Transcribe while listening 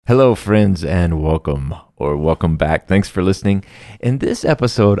Hello, friends, and welcome back. Thanks for listening. In this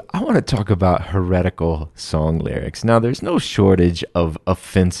episode, I want to talk about heretical song lyrics. Now, there's no shortage of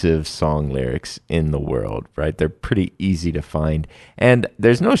offensive song lyrics in the world, right? They're pretty easy to find. And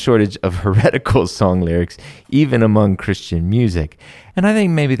there's no shortage of heretical song lyrics, even among Christian music. And I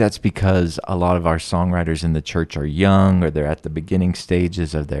think maybe that's because a lot of our songwriters in the church are young, or they're at the beginning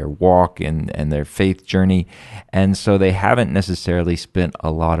stages of their walk and their faith journey. And so they haven't necessarily spent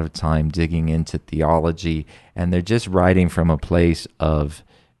a lot of time digging into theology, and they're just writing from a place of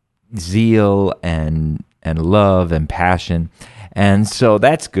zeal and love and passion. And so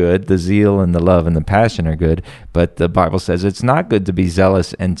that's good. The zeal and the love and the passion are good. But the Bible says it's not good to be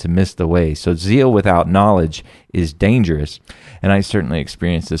zealous and to miss the way. So zeal without knowledge is dangerous. And I certainly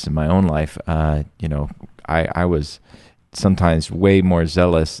experienced this in my own life. I was sometimes way more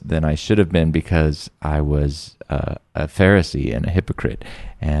zealous than I should have been because I was a Pharisee and a hypocrite.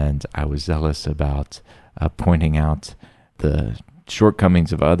 And I was zealous about pointing out the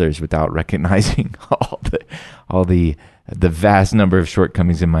shortcomings of others without recognizing all the vast number of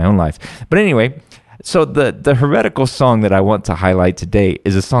shortcomings in my own life. But anyway, so the heretical song that I want to highlight today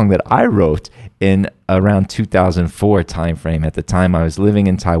is a song that I wrote in around 2004 timeframe. At the time I was living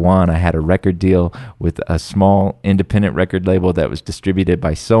in Taiwan, I had a record deal with a small independent record label that was distributed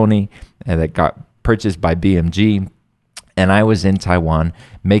by Sony and that got purchased by BMG. And I was in Taiwan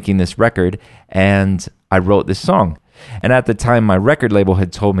making this record, and I wrote this song. And at the time, my record label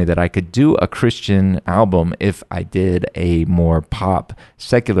had told me that I could do a Christian album if I did a more pop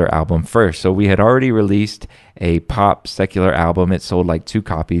secular album first. So we had already released a pop secular album. It sold like 2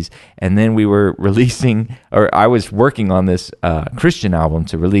 copies. And then we were I was working on this Christian album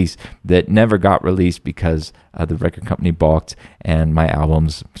to release that never got released because the record company balked and my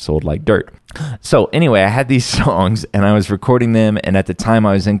albums sold like dirt. So anyway, I had these songs and I was recording them. And at the time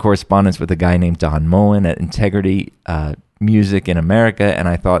I was in correspondence with a guy named Don Moen at Integrity Music in America. And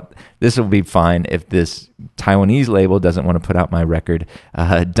I thought this will be fine if this Taiwanese label doesn't want to put out my record.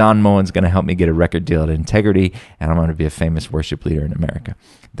 Don Moen's going to help me get a record deal at Integrity, and I'm going to be a famous worship leader in America.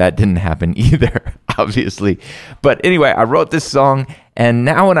 That didn't happen either, obviously. But anyway, I wrote this song, and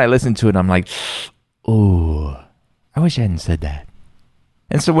now when I listen to it, I'm like, oh, I wish I hadn't said that.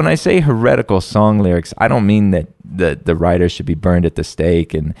 And so when I say heretical song lyrics, I don't mean that the writer should be burned at the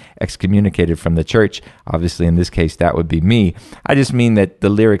stake and excommunicated from the church. Obviously, in this case, that would be me. I just mean that the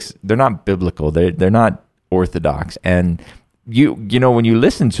lyrics, they're not biblical. They're not orthodox. And you know, when you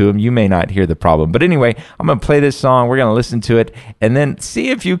listen to them, you may not hear the problem. But anyway, I'm going to play this song. We're going to listen to it and then see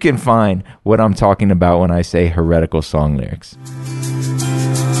if you can find what I'm talking about when I say heretical song lyrics.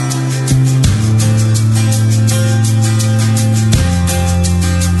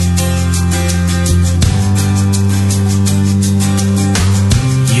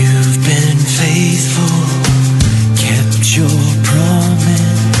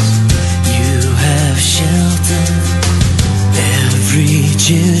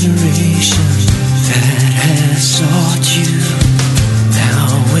 Generation that has sought you, now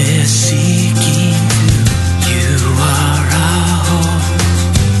we're seeking you. You are our hope,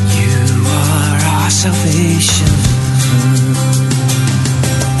 you are our salvation.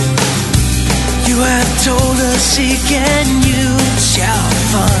 You have told us, seek and you shall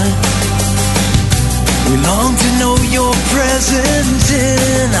find. We long to know your presence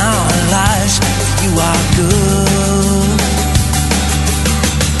in our lives. You are good.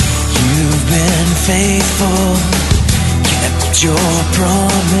 You've been faithful, kept your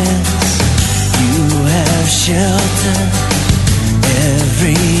promise. You have sheltered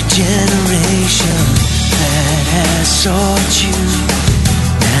every generation that has sought you.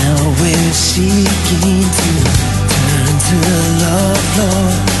 Now we're seeking to turn to love,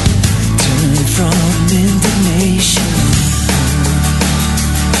 Lord. Turn from indignation.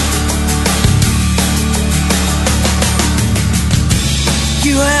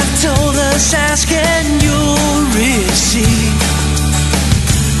 You have told us, ask and you'll receive.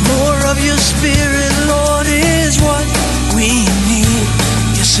 More of your spirit, Lord, is what we need.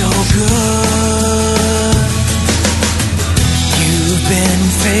 You're so good. You've been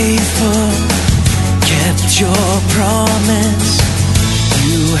faithful, kept your promise.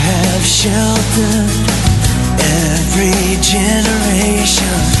 You have sheltered every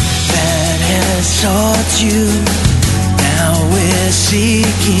generation that has sought you. Now we're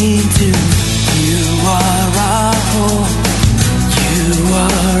seeking to. You are our hope. You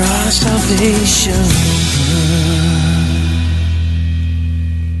are our salvation.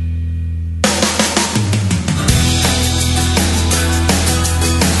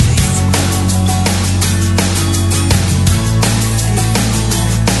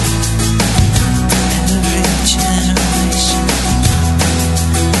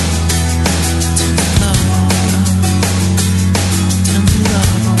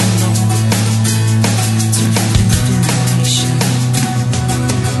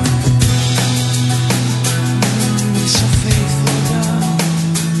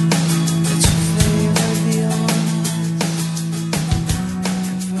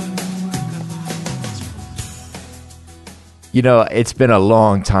 It's been a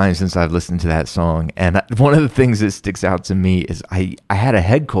long time since I've listened to that song. And one of the things that sticks out to me is I had a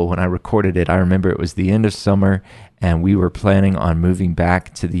head cold when I recorded it. I remember it was the end of summer and we were planning on moving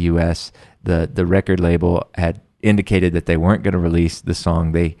back to the U.S. The record label had indicated that they weren't going to release the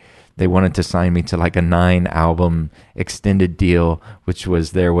song. They wanted to sign me to like a 9-album extended deal, which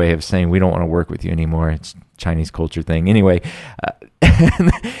was their way of saying, we don't want to work with you anymore. It's Chinese culture thing. Anyway,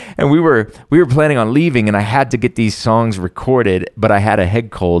 and we were planning on leaving, and I had to get these songs recorded, but I had a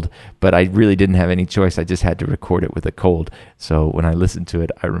head cold, but I really didn't have any choice. I just had to record it with a cold. So when I listened to it,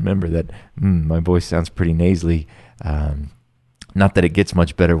 I remember that my voice sounds pretty nasally. Not that it gets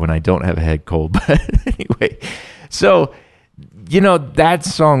much better when I don't have a head cold, but anyway. So, that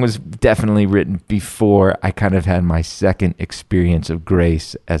song was definitely written before I kind of had my second experience of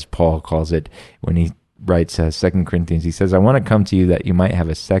grace, as Paul calls it, when he writes 2 Corinthians. He says, I want to come to you that you might have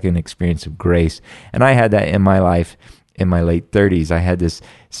a second experience of grace. And I had that in my life in my late 30s. I had this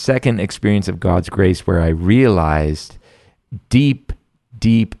second experience of God's grace where I realized deep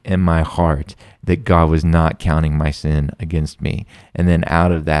in my heart that God was not counting my sin against me. And then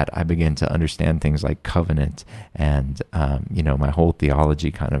out of that, I began to understand things like covenant and, my whole theology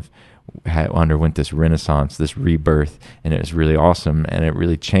kind of underwent this renaissance, this rebirth, and it was really awesome. And it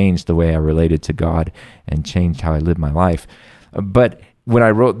really changed the way I related to God and changed how I lived my life. But when I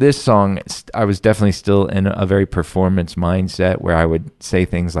wrote this song, I was definitely still in a very performance mindset where I would say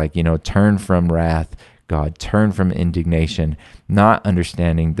things like, turn from wrath, God, turn from indignation, not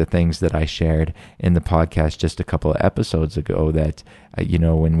understanding the things that I shared in the podcast just a couple of episodes ago that,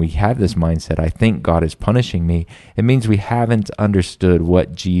 when we have this mindset, I think God is punishing me, it means we haven't understood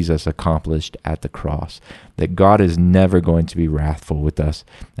what Jesus accomplished at the cross, that God is never going to be wrathful with us.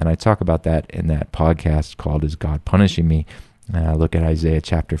 And I talk about that in that podcast called Is God Punishing Me? And I look at Isaiah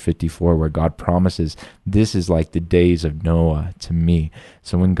chapter 54 where God promises, this is like the days of Noah to me.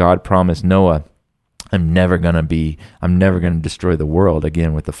 So when God promised Noah, I'm never going to destroy the world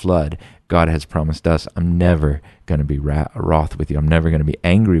again with the flood. God has promised us, I'm never going to be wroth with you. I'm never going to be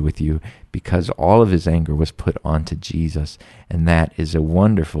angry with you, because all of his anger was put onto Jesus. And that is a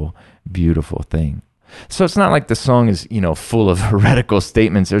wonderful, beautiful thing. So it's not like the song is, full of heretical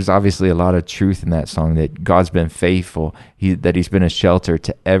statements. There's obviously a lot of truth in that song, that God's been faithful, that he's been a shelter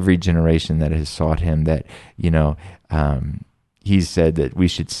to every generation that has sought him, that, he's said that we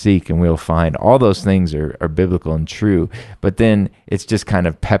should seek and we'll find. All those things are biblical and true. But then it's just kind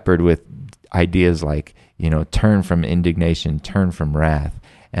of peppered with ideas like, turn from indignation, turn from wrath.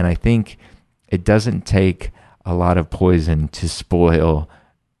 And I think it doesn't take a lot of poison to spoil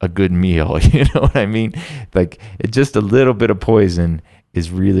a good meal. You know what I mean? Like, just a little bit of poison is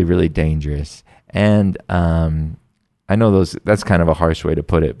really, really dangerous. And I know that's kind of a harsh way to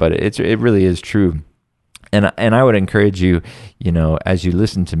put it, but it really is true. And I would encourage you, as you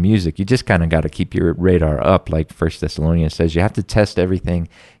listen to music, you just kind of got to keep your radar up. Like 1 Thessalonians says, you have to test everything.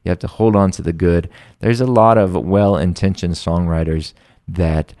 You have to hold on to the good. There's a lot of well-intentioned songwriters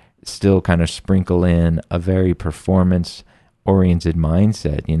that still kind of sprinkle in a very performance-oriented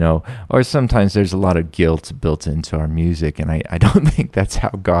mindset, or sometimes there's a lot of guilt built into our music. And I don't think that's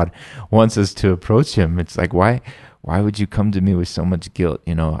how God wants us to approach him. It's like, why would you come to me with so much guilt?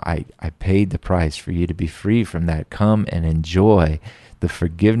 I paid the price for you to be free from that. Come and enjoy the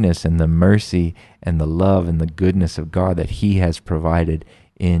forgiveness and the mercy and the love and the goodness of God that he has provided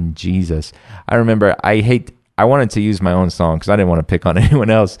in Jesus. I remember I wanted to use my own song because I didn't want to pick on anyone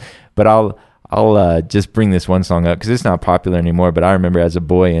else, but I'll just bring this one song up because it's not popular anymore. But I remember as a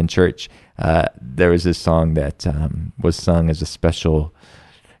boy in church, there was this song that was sung as a special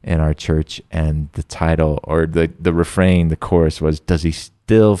in our church, and the title or the refrain, the chorus was, does he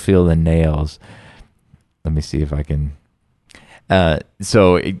still feel the nails? Let me see if I can. That's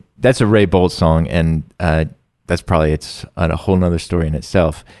a Ray Boltz song, and that's probably, it's a whole nother story in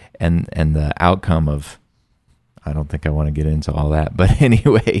itself, and the outcome of, I don't think I want to get into all that, but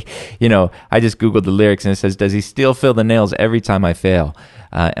anyway, I just Googled the lyrics and it says, does he still feel the nails every time I fail?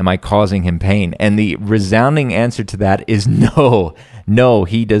 Am I causing him pain? And the resounding answer to that is no,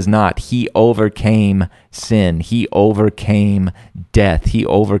 he does not. He overcame sin. He overcame death. He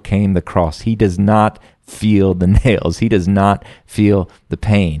overcame the cross. He does not feel the nails. He does not feel the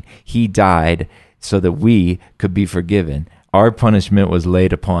pain. He died so that we could be forgiven. Our punishment was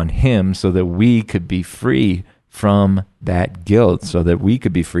laid upon him so that we could be free from that guilt, so that we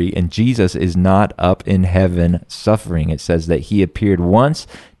could be free. And Jesus is not up in heaven suffering. It says that he appeared once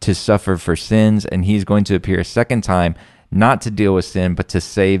to suffer for sins, and he's going to appear a second time not to deal with sin, but to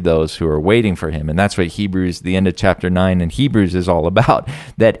save those who are waiting for him. And that's what the end of chapter 9 in Hebrews is all about.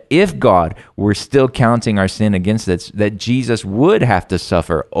 That if God were still counting our sin against us, that Jesus would have to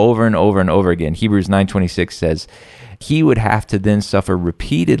suffer over and over and over again. Hebrews 9:26 says, he would have to then suffer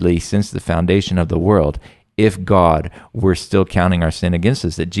repeatedly since the foundation of the world. If God were still counting our sin against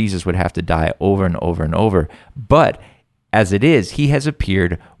us, that Jesus would have to die over and over and over. But as it is, he has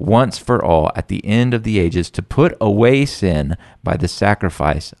appeared once for all at the end of the ages to put away sin by the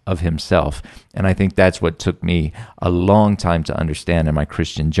sacrifice of himself. And I think that's what took me a long time to understand in my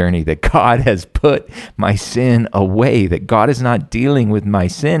Christian journey, that God has put my sin away, that God is not dealing with my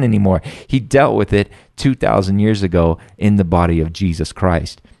sin anymore. He dealt with it 2,000 years ago in the body of Jesus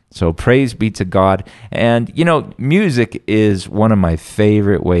Christ. So praise be to God. And, music is one of my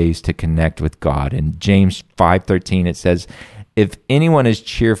favorite ways to connect with God. In James 5:13, it says, if anyone is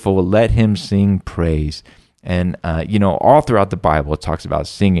cheerful, let him sing praise. And, all throughout the Bible, it talks about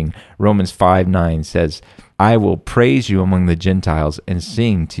singing. Romans 5:9 says, I will praise you among the Gentiles and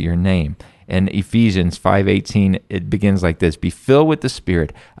sing to your name. And Ephesians 5:18, it begins like this: be filled with the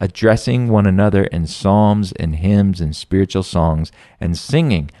Spirit, addressing one another in psalms and hymns and spiritual songs, and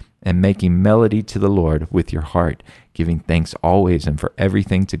singing and making melody to the Lord with your heart, giving thanks always and for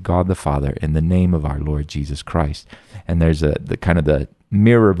everything to God the Father in the name of our Lord Jesus Christ. And there's the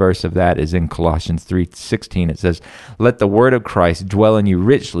mirror verse of that is in Colossians 3:16. It says, let the word of Christ dwell in you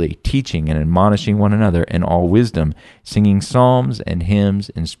richly, teaching and admonishing one another in all wisdom, singing psalms and hymns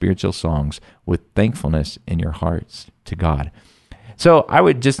and spiritual songs with thankfulness in your hearts to God. So I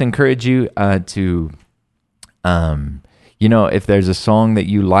would just encourage you to if there's a song that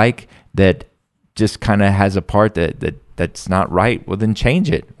you like that just kind of has a part that's not right, well, then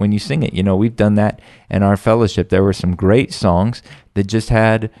change it when you sing it. We've done that in our fellowship. There were some great songs that just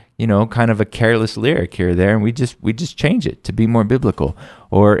had, kind of a careless lyric here or there, and we just change it to be more biblical.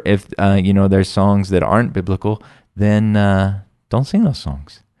 Or if, there's songs that aren't biblical, then don't sing those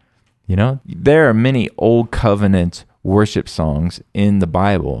songs. There are many old covenant worship songs in the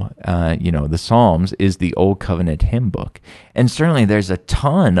Bible. The Psalms is the Old Covenant hymn book. And certainly there's a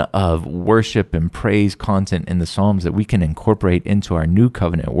ton of worship and praise content in the Psalms that we can incorporate into our New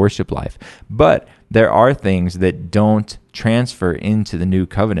Covenant worship life. But there are things that don't transfer into the New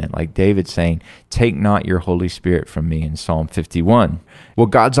Covenant, like David saying, take not your Holy Spirit from me in Psalm 51. Well,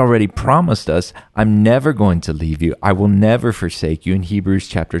 God's already promised us, I'm never going to leave you. I will never forsake you in Hebrews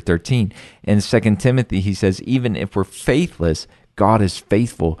chapter 13. In 2 Timothy, he says, even if we're faithless, God is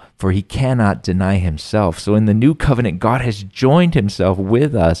faithful, for he cannot deny himself. So in the New Covenant, God has joined himself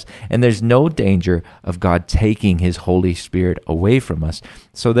with us, and there's no danger of God taking his Holy Spirit away from us.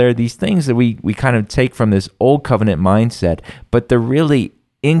 So there are these things that we kind of take from this Old Covenant mindset, but they're really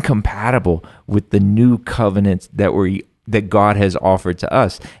incompatible with the New Covenant that God has offered to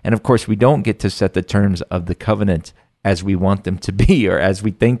us. And of course, we don't get to set the terms of the covenant as we want them to be, or as we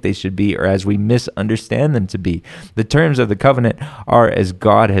think they should be, or as we misunderstand them to be. The terms of the covenant are as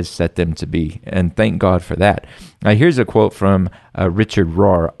God has set them to be, and thank God for that. Now, here's a quote from Richard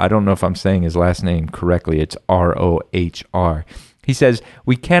Rohr. I don't know if I'm saying his last name correctly. It's Rohr. He says,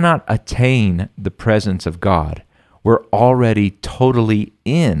 we cannot attain the presence of God. We're already totally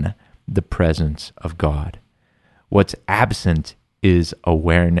in the presence of God. What's absent is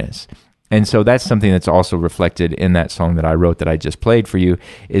awareness. And so that's something that's also reflected in that song that I wrote that I just played for you,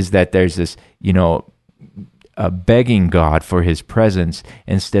 is that there's this, begging God for his presence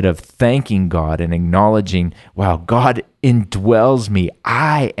instead of thanking God and acknowledging, wow, God indwells me.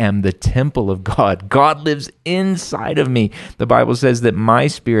 I am the temple of God. God lives inside of me. The Bible says that my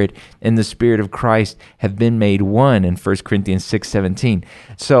spirit and the Spirit of Christ have been made one in 1 Corinthians 6:17.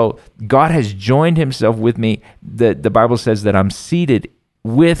 So God has joined himself with me. The Bible says that I'm seated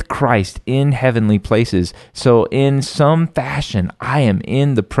with Christ in heavenly places. So in some fashion, I am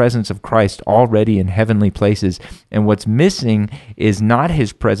in the presence of Christ already in heavenly places. And what's missing is not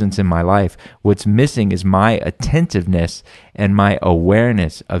his presence in my life. What's missing is my attentiveness and my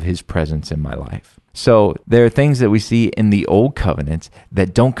awareness of his presence in my life. So there are things that we see in the old covenant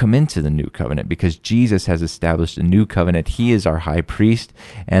that don't come into the new covenant because Jesus has established a new covenant. He is our high priest,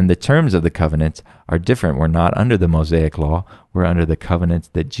 and the terms of the covenant are different. We're not under the Mosaic law. We're under the covenant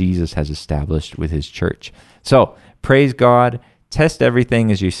that Jesus has established with his church. So praise God. Test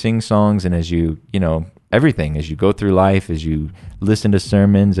everything as you sing songs and as you everything, as you go through life, as you listen to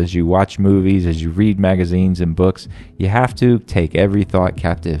sermons, as you watch movies, as you read magazines and books. You have to take every thought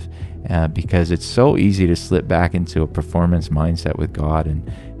captive because it's so easy to slip back into a performance mindset with God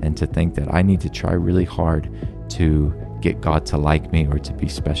and to think that I need to try really hard to get God to like me or to be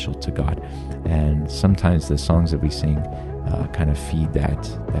special to God. And sometimes the songs that we sing kind of feed that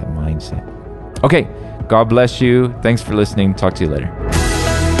mindset. Okay, God bless you. Thanks for listening. Talk to you later.